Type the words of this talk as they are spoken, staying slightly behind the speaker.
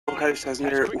2K22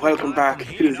 here. Welcome back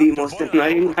to the most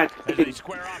annoying match in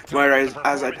MyRise,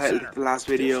 as I titled the last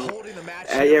video.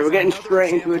 Yeah, we're getting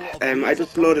straight into it. I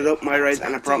just loaded up MyRise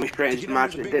and it brought me straight into the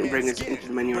match. It didn't bring us into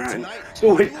the menu round.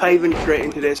 So we're diving straight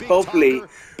into this. Hopefully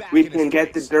we can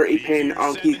get the dirty pin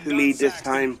on Keith Lee this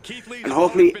time. And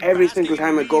hopefully every single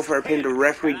time I go for a pin, the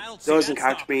referee doesn't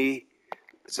catch me.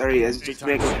 Sorry, I was just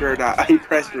making sure that I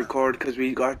pressed record because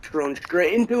we got thrown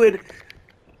straight into it.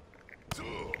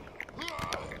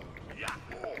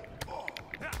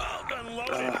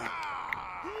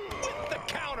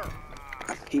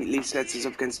 Keith Lee sets us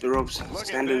up against the ropes,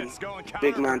 sending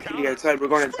big man to the outside. We're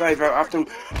going to dive out after him,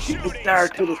 shoot the star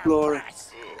to the floor.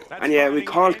 And yeah, we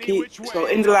called Keith. So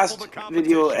in the last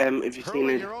video, if you've seen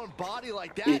it,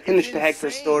 we finished the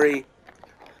Hector story.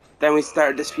 Then we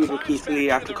started this feud with Keith Lee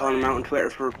after calling him out on Twitter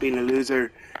for being a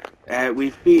loser.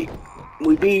 We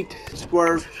beat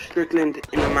Swerve Strickland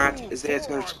in a match as they had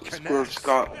Swerve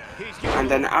Scott.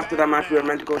 And then after that match we were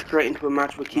meant to go straight into a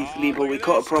match with Keith Lee, but we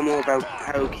cut a promo about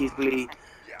how Keith Lee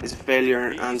is a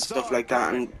failure and stuff like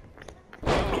that, and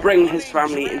bringing his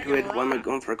family into it. Why am I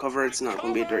going for a cover? It's not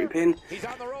going to be a dirty pin.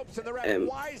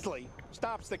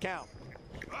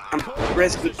 I'm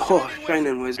risking. Oh,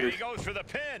 Shining Wizard.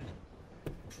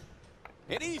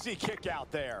 An easy kick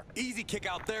out there. Easy kick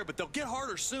out there, but they'll get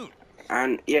harder soon.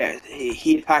 And yeah,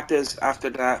 he attacked us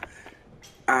after that,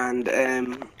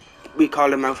 and we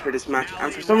called him out for this match.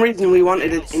 And for some reason, we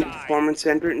wanted it in the Performance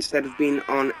Center instead of being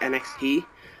on NXT.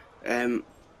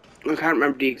 I can't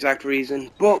remember the exact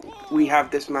reason, but we have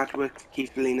this match with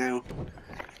Keith Lee now,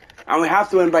 and we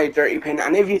have to win by a dirty pin.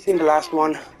 And if you've seen the last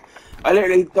one, I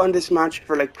literally done this match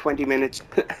for like 20 minutes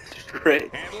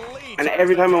straight, and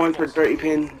every time I went for a dirty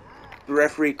pin, the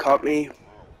referee caught me,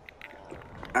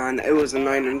 and it was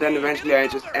annoying. And then eventually I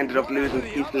just ended up losing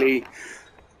Keith Lee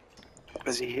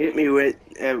because he hit me with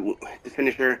the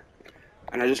finisher,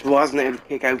 and I just wasn't able to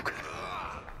kick out.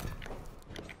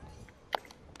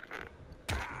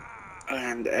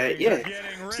 And yeah,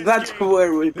 so that's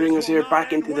where we bring us here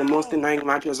back into the most annoying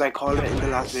match, as I called it in the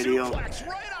last video.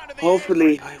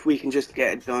 Hopefully we can just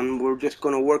get it done. We're just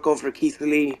going to work over Keith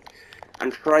Lee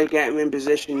and try get him in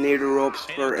position near the ropes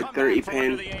for a dirty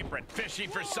pin.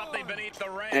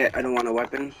 I don't want a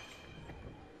weapon.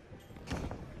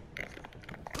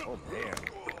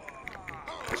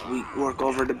 As we work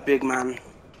over the big man.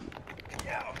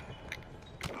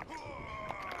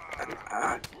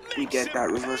 And we get that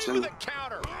reversal.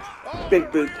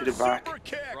 Big boot to the back.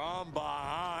 From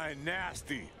behind,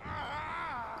 nasty.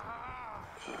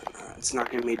 It's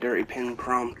not giving me a dirty pin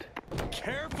prompt.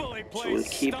 Carefully So we'll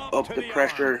keep up the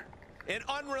pressure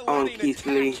on Keith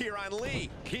Lee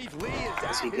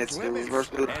as he gets the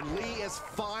reversal. And Lee is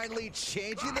finally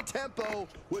changing the tempo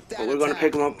with that. But we're going to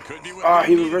pick him up. Oh,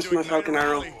 he reversed my Falcon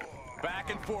Arrow. Back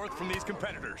and forth from these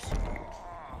competitors.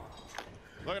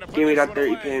 Give me that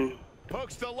dirty pin.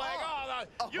 Hooks the leg.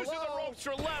 Oh, using the ropes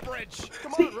for leverage.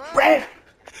 See, ref!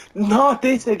 Not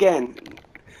this again.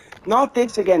 Not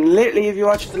this again. Literally, if you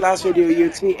watched the last video,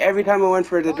 you'd see every time I went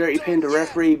for the dirty pin, the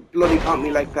referee bloody caught me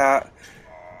like that.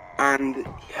 And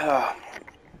how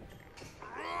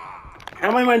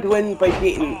am I meant to win by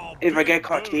cheating if I get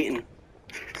caught cheating?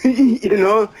 You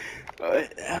know?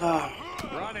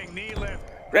 Running knee lift.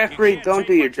 Referee, don't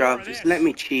do your job. Just let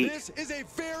me cheat. This is a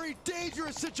very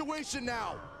dangerous situation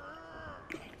now.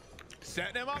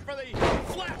 Setting him up for the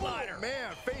flatliner. Oh,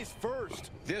 man, face first.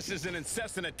 This is an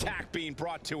incessant attack being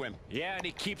brought to him. Yeah, and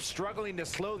he keeps struggling to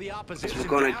slow the opposition We're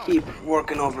going to down. keep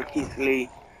working over Keith Lee.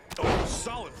 Oh,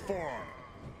 solid forearm.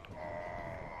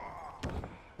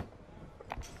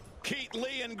 Keith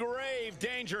Lee in grave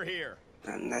danger here.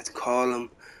 And let's call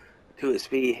him to his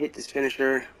feet. Hit this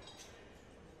finisher.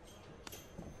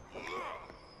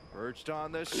 Perched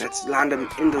on the Let's land him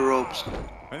in the ropes.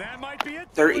 And that might be it.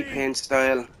 Dirty pin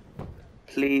style.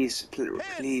 Please,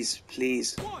 please,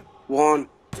 please. 1,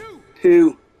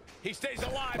 2. He stays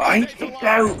alive. I kicked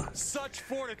out. Such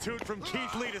fortitude from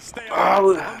Keith Lee to stay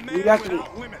Oh, alive. we got to.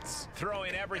 Limits.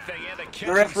 Throwing everything in the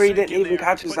The referee didn't even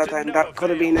catch us that time. That could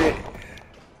have been it.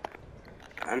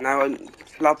 And now I'm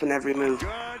flopping every move.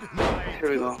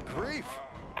 Here we go. Grief.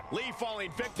 Lee falling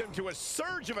victim to a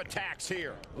surge of attacks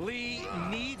here. Lee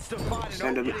needs to find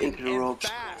Send him into the ropes.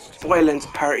 fast. Violence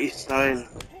party style.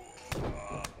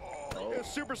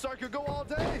 This superstar could go all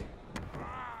day.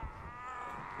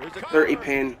 Dirty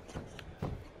pin.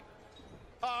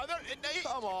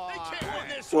 Come on.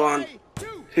 1,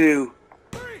 2,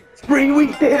 3. We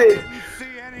did it.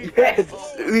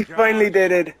 Yes, we finally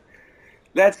did it.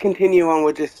 Let's continue on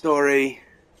with this story.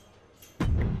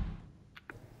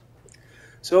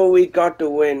 So we got the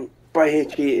win by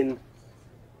cheating.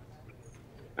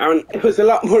 And it was a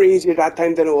lot more easier that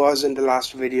time than it was in the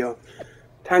last video.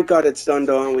 Thank God it's done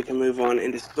though, and we can move on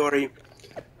in the story.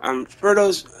 For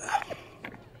those,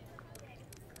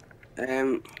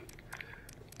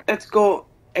 let's go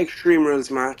Extreme Rules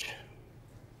match.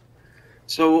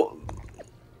 So,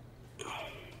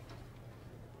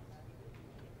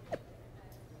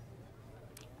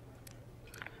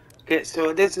 okay,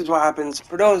 so this is what happens.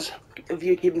 For those of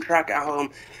you keeping track at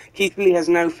home, Keith Lee has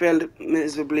now failed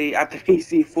miserably at the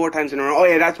PC 4 times in a row. Oh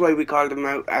yeah, that's why we called him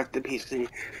out at the PC,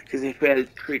 because he failed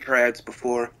 3 tryouts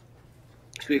before.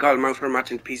 So we called him out for a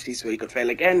match in the PC so he could fail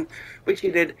again, which he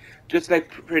did, just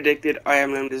like predicted. I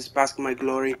am limited as Bask my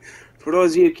glory. For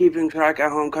those of you keeping track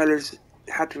at home, Kyler's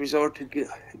had to resort to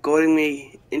goading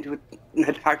me into an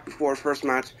attack before first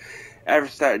match ever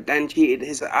started, then cheated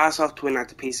his ass off to win at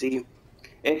the PC.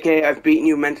 AK, I've beaten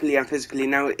you mentally and physically,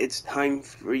 now it's time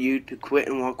for you to quit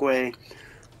and walk away.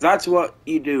 That's what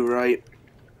you do, right?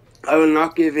 I will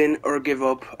not give in or give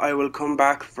up. I will come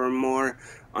back for more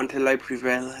until I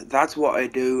prevail. That's what I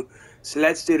do. So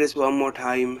let's do this one more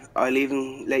time. I'll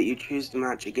even let you choose the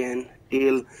match again.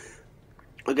 Deal.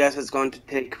 I guess it's going to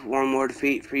take one more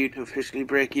defeat for you to officially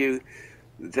break you.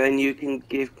 Then you can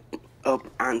give up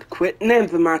and quit. Name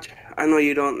the match. I know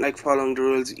you don't like following the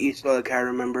rules. You still can't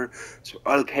remember. So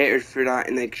I'll cater for that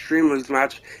in the Extreme Rules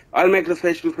match. I'll make it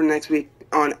official for next week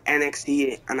on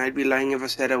NXT, and I'd be lying if I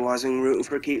said I wasn't rooting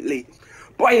for Keith Lee.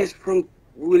 Bias from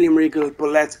William Regal, but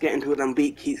let's get into it and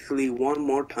beat Keith Lee one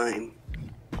more time.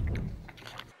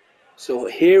 So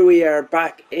here we are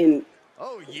back in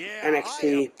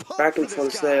NXT, back in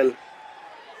Full Sail,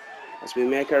 as we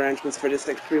make our entrance for this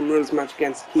Extreme Rules match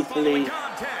against Keith Lee.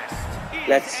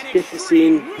 Let's skip the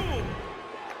scene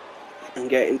and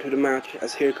get into the match,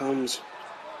 as here comes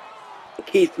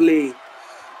Keith Lee.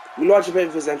 We'll watch a bit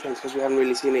of his entrance because we haven't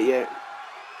really seen it yet,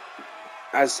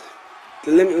 as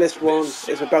the Limitless One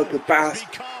is about to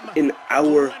bask in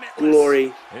our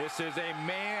glory,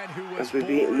 as we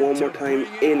beat him one more time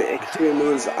in Extreme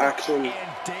Rules action.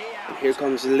 And here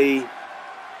comes Lee.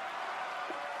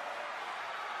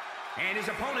 And his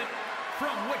opponent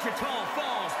from Wichita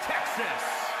Falls, Texas,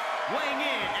 weighing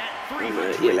in at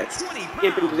 320 yeah, let's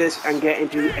skip into this and get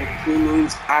into Extreme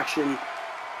Rules action.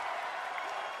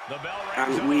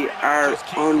 And we are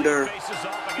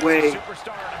underway.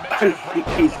 And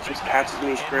Keith just catches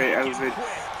me straight out of it.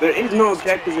 There is no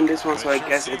objective in this one, so I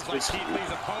guess it's just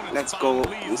let's go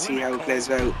and see how it plays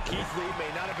out.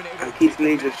 And Keith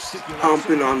Lee just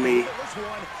pumping on me.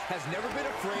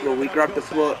 Well, we grab the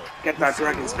foot, get that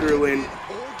dragon screw in,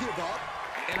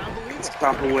 and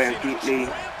stop away on Keith Lee.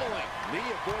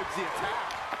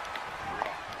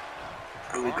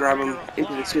 And we grab him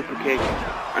into the super kick,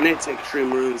 and it's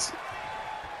Extreme Rules,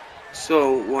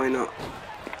 so why not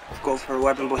go for a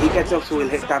weapon? But he gets up, so we'll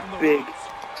hit that big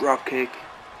drop kick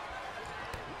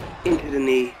into the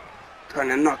knee, trying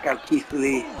to knock out Keith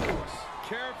Lee.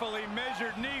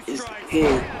 Is the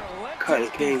King, Kyle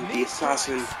King, the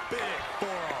assassin.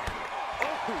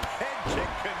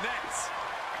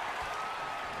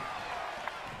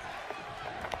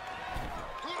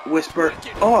 Whisper,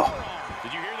 oh!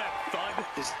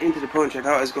 Just into the punch. I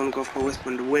thought I was going to go for a Whisper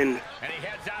in the wind.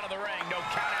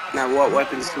 Now what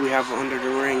weapons do we have under the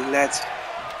ring? Let's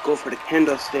go for the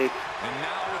kendo stick.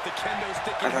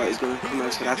 I thought he was going to come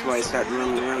out, so that's why I started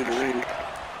running around the ring.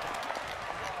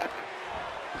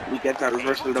 We get that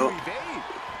reversal though.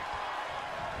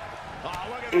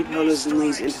 Impale his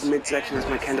knees into the midsection as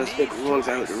my kendo stick rolls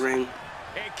out of the ring.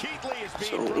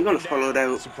 So I'm going to follow it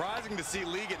out.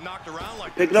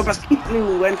 Pick it up as Keith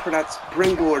Lee went for that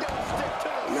springboard.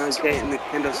 And now he's getting the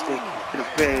kendo stick to the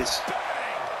face.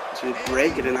 So we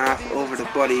break it in half over the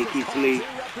body of Keith Lee.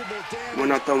 We're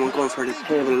not done, we're going for the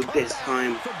table this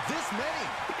time.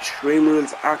 Extreme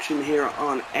Rules action here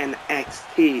on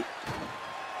NXT.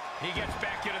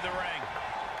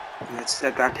 Let's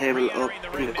set that table up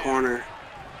in the corner.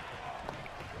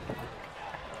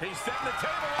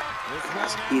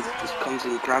 As Keith just comes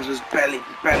and grabs his belly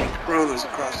thrown us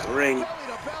across the ring.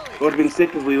 It would have been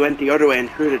sick if we went the other way and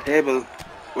through the table.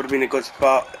 Would have been a good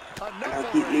spot. And now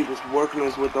Keith Lee just working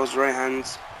us with those right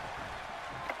hands.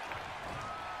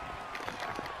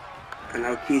 And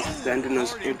now Keith's sending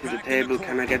us into the table.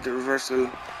 Can I get the reversal?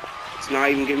 It's not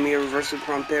even giving me a reversal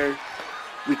prompt there.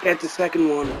 We get the second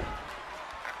one.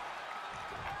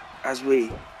 As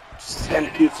we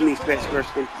send Keith Lee face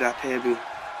first into that table.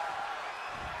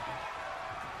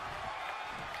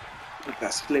 With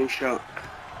that slingshot.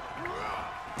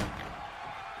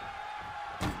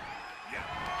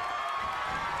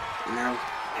 And now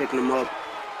picking him up.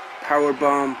 Power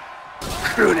bomb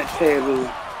through the table.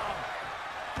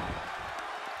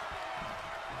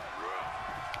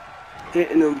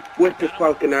 hitting him with the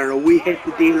Falcon Arrow. We hit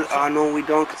the deal. Oh no, we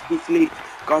don't, because Keith Lee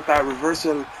got that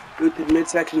reversal through to the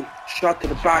midsection, shot to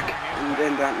the back, and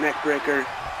then that neck breaker.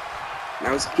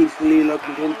 Now it's Keith Lee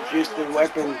looking to introduce the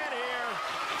weapon.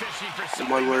 And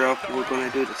while we're up, we're going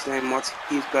to do the same. What's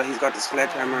he's got? He's got the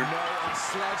sledgehammer.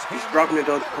 He's dropping it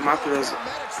out to come after us.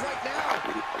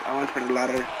 I went for the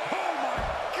ladder.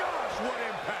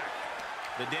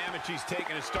 The damage he's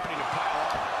taken is starting to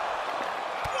pile up.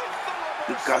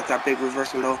 He got that big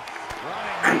reversal though,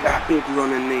 and that big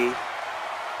running knee.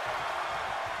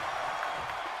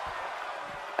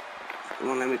 He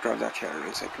won't let me grab that chair in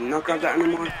a second. Not grab that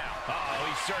anymore. Uh-oh,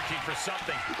 he's searching for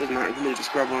something. It doesn't matter. He'll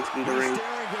just grab one from the ring.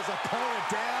 His opponent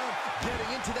down,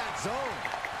 getting into that zone.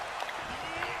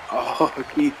 Oh,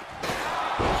 Keith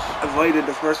avoided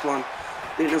the first one,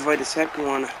 didn't avoid the second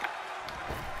one.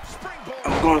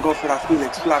 I'm going to go for that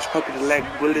Phoenix Splash, hook of the leg.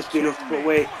 Will this be enough to put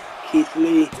away Keith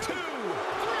Lee?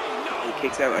 He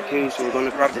kicks out at 2, so we're going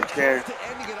to grab the chair.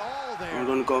 And we're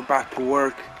going to go back to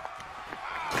work.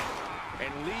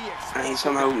 And he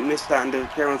somehow missed that, and the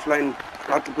chair went flying.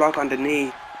 Got the block on the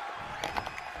knee.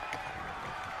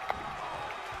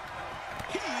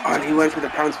 And he went for the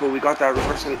pounce, but we got that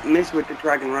reversal. Missed with the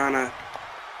Dragon Rana.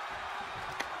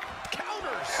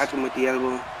 Catch him with the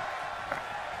elbow.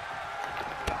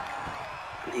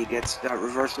 And he gets that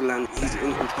reversal, and he's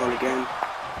in control again.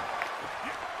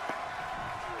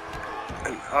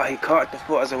 And oh, he caught the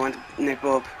foot as I went to nip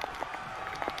up.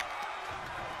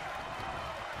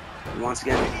 Once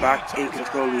again, back in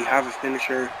control. We have a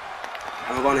finisher.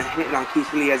 And we're going to hit it on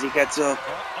Keith Lee as he gets up.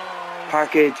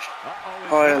 Package.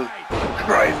 Pile.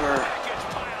 Driver.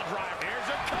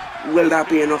 Will that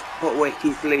be enough to put away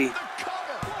Keith Lee?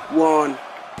 1,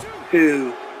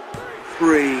 2,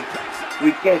 3.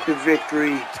 We get the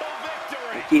victory.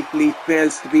 And Keith Lee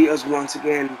fails to beat us once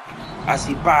again as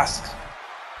he basks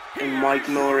in my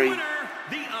glory. And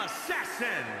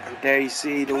there you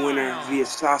see the winner, the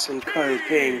assassin, Kyle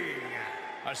King.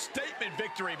 A statement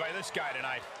victory by this guy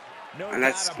tonight. And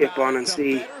let's skip on and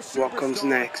see what comes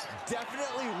next.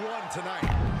 Definitely won tonight.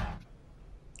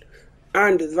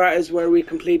 And that is where we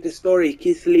complete the story.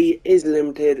 Keith Lee is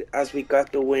limited as we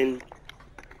got the win.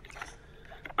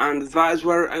 And that is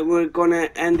where we're going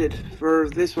to end it for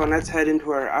this one. Let's head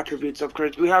into our attributes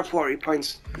upgrades. We have 40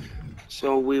 points,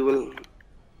 so we will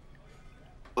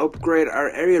upgrade our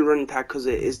aerial run attack because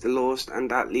it is the lowest,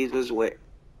 and that leaves us with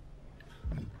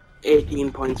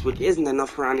 18 points, which isn't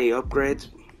enough for any upgrades.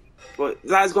 But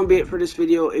that's going to be it for this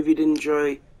video. If you did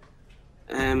enjoy,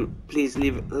 please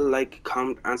leave a like,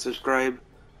 comment and subscribe.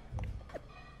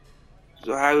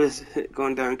 So how is it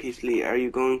going down, Keith Lee? Are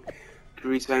you going to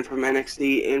resign from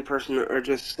NXT in person, or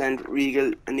just send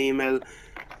Regal an email?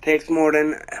 Takes more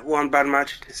than one bad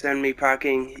match to send me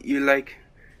packing. You like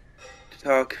to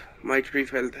talk. My 3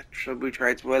 failed trouble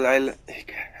tried. Well, I like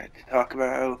to talk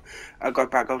about how I got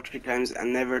back up 3 times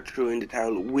and never threw in the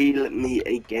towel. Wheel me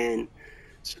again.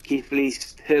 So Keith Lee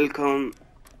still continuing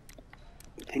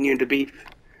to beat.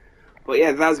 But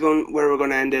yeah, that's where we're going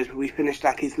to end it. We finished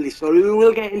that Keith Lee story. We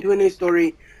will get into a new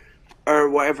story, or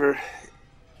whatever,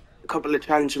 a couple of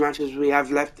challenge matches we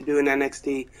have left to do in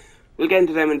NXT. We'll get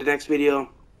into them in the next video.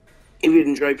 If you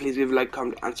enjoyed, please leave a like,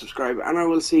 comment and subscribe, and I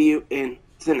will see you in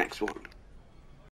the next one.